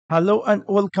Hello and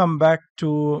welcome back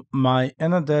to my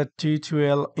another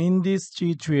tutorial. In this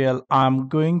tutorial, I'm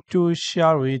going to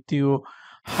share with you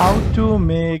how to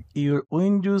make your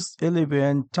Windows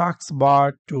 11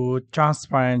 taskbar to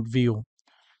transparent view.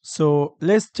 So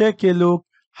let's take a look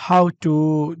how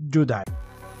to do that.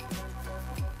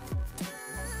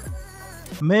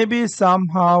 Maybe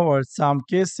somehow or some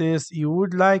cases you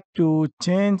would like to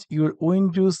change your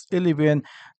Windows 11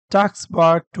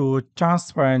 taskbar to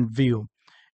transparent view.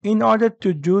 In order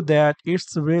to do that,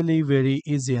 it's really very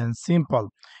easy and simple.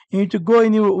 You need to go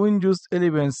in your Windows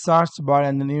 11 search bar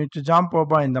and then you need to jump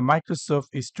over in the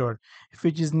Microsoft Store. If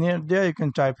it is near there, you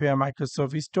can type here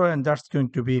Microsoft Store and that's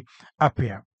going to be up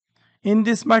here. In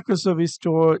this Microsoft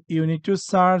Store, you need to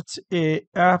search a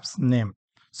app's name.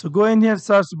 So go in here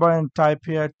search bar and type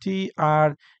here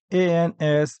TRANSLUCENT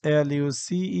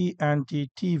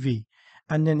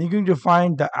and then you're going to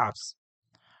find the apps.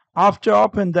 After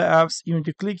open the apps, you need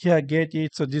to click here get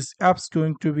it. So this app's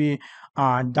going to be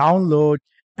download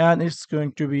and it's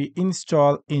going to be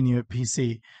installed in your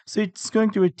PC. So it's going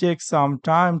to take some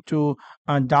time to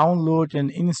download and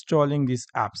installing these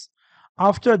apps.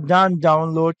 After done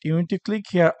download, you need to click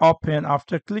here open.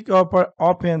 After click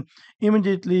open,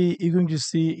 immediately you're going to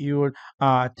see your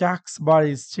tax bar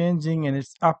is changing and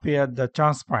it's up here the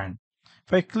transparent.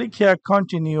 If I click here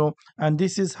continue, and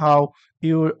this is how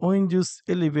your Windows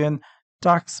 11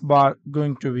 taskbar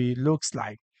going to be looks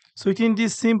like. So within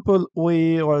this simple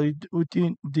way or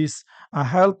within this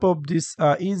help of this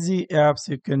easy apps,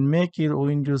 you can make your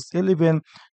Windows 11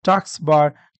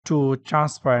 taskbar to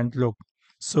transparent look.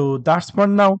 So that's for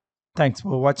now. Thanks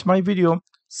for watching my video.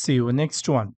 See you next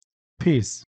one. Peace.